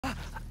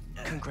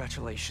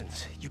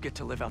Congratulations. You get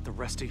to live out the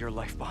rest of your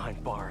life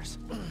behind bars.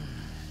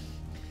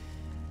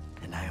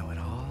 And I owe it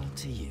all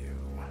to you.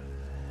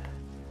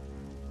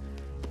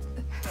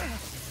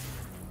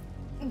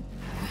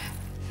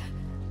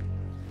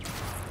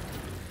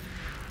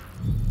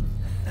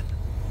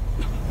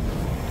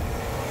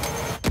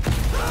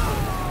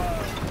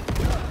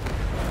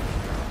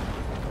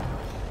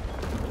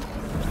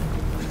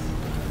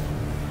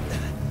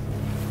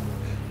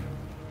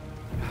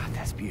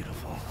 That's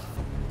beautiful.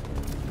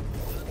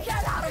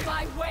 Get out of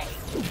my way!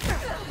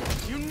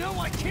 You know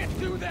I can't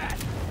do that!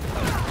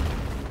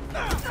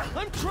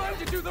 I'm trying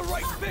to do the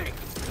right thing!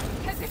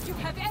 As if you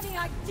have any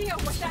idea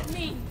what that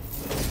means!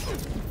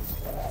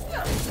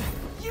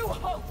 You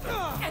hope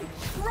and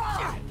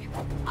try!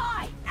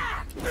 I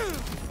act!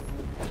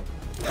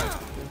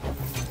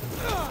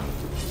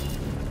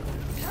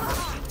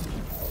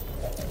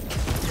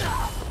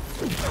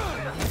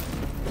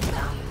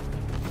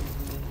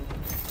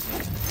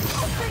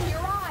 Open your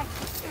eyes!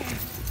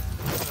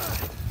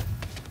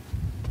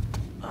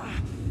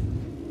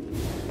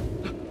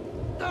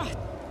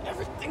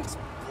 Everything's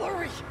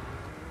blurry!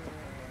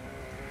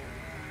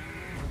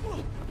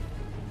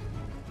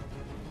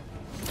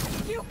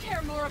 You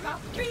care more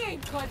about being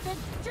good than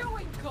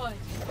doing good!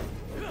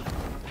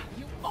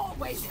 You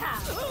always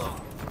have!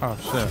 Oh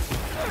shit.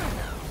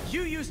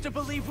 You used to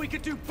believe we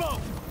could do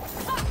both!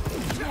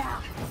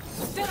 Yeah!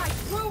 Then I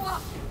grew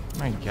up!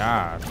 My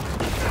god.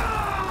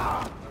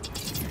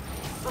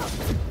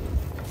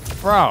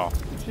 Bro,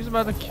 she's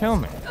about to kill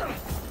me.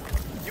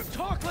 You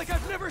talk like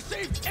I've never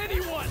saved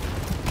anyone!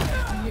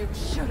 You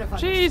should have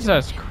understood.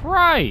 Jesus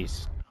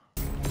Christ.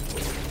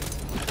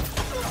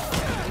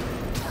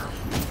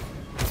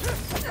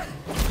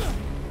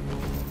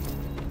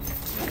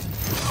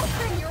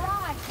 Open your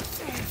eyes!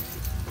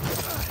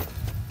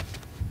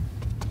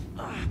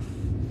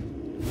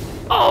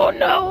 Oh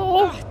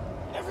no!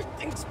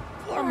 Everything's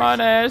blurry! I'm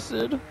on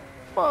acid.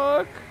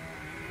 Fuck.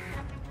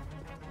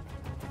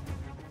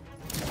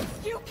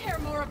 You care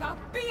more about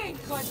being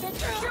good than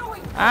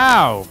doing good!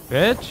 Ow,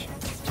 bitch.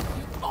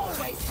 You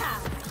always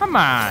have! Come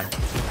on.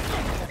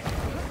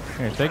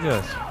 Here, take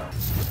this.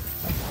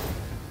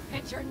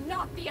 And you're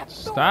not the authority.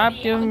 Stop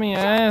giving me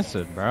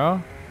acid,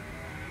 bro.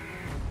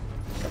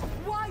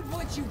 Why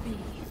would you be?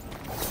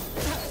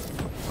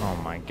 Oh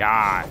my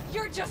god.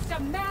 You're just a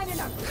man in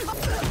a...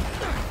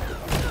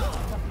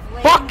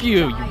 Fuck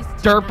you, you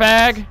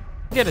dirtbag.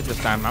 Get it this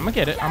time. I'm gonna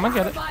get it. I'm gonna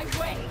get it. My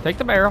way. Take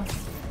the barrel.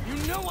 You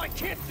know I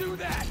can't do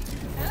that!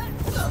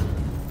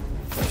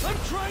 I'm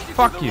trying to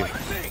Fuck do the you. right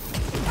thing!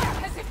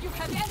 As if you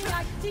have any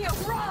idea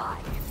why!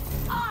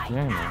 I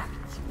Damn it. act!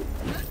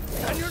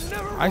 And you're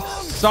never I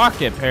wrong!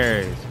 suck at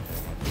parries.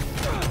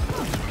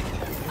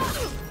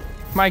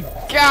 My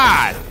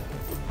god.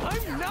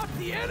 I'm not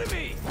the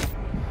enemy!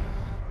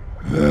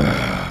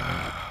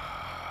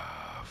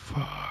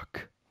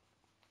 Fuck.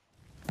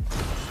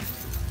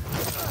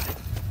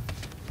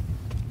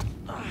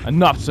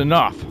 Enough's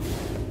enough.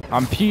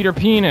 I'm Peter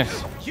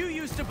Penis. You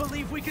used to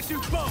believe we could do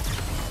both!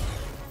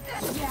 Yeah.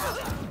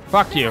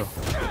 Fuck you.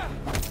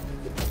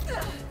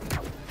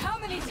 How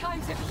many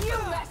times have you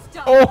messed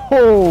up?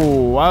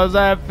 Oh, how's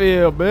that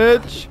feel,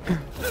 bitch?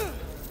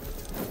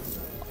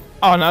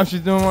 Oh, now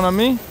she's doing one on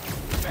me?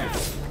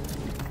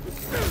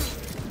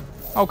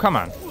 Oh, come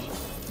on.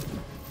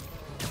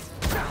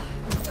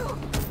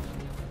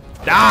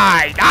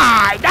 Die,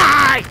 die,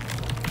 die!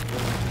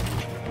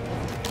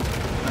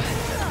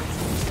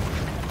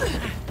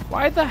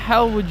 Why the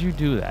hell would you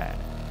do that?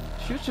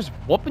 She was just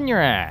whooping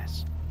your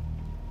ass.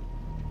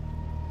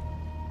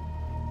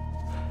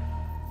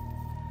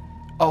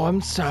 Oh,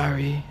 I'm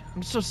sorry.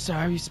 I'm so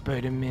sorry,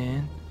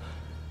 Spider-Man.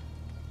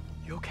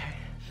 You okay?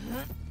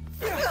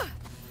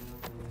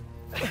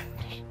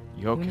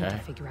 You okay? You need to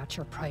figure out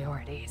your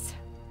priorities.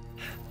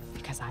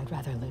 Because I'd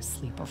rather lose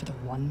sleep over the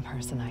one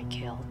person I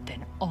killed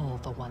than all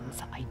the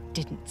ones I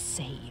didn't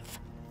save.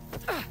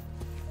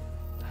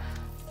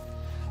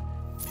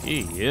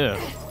 Yeah.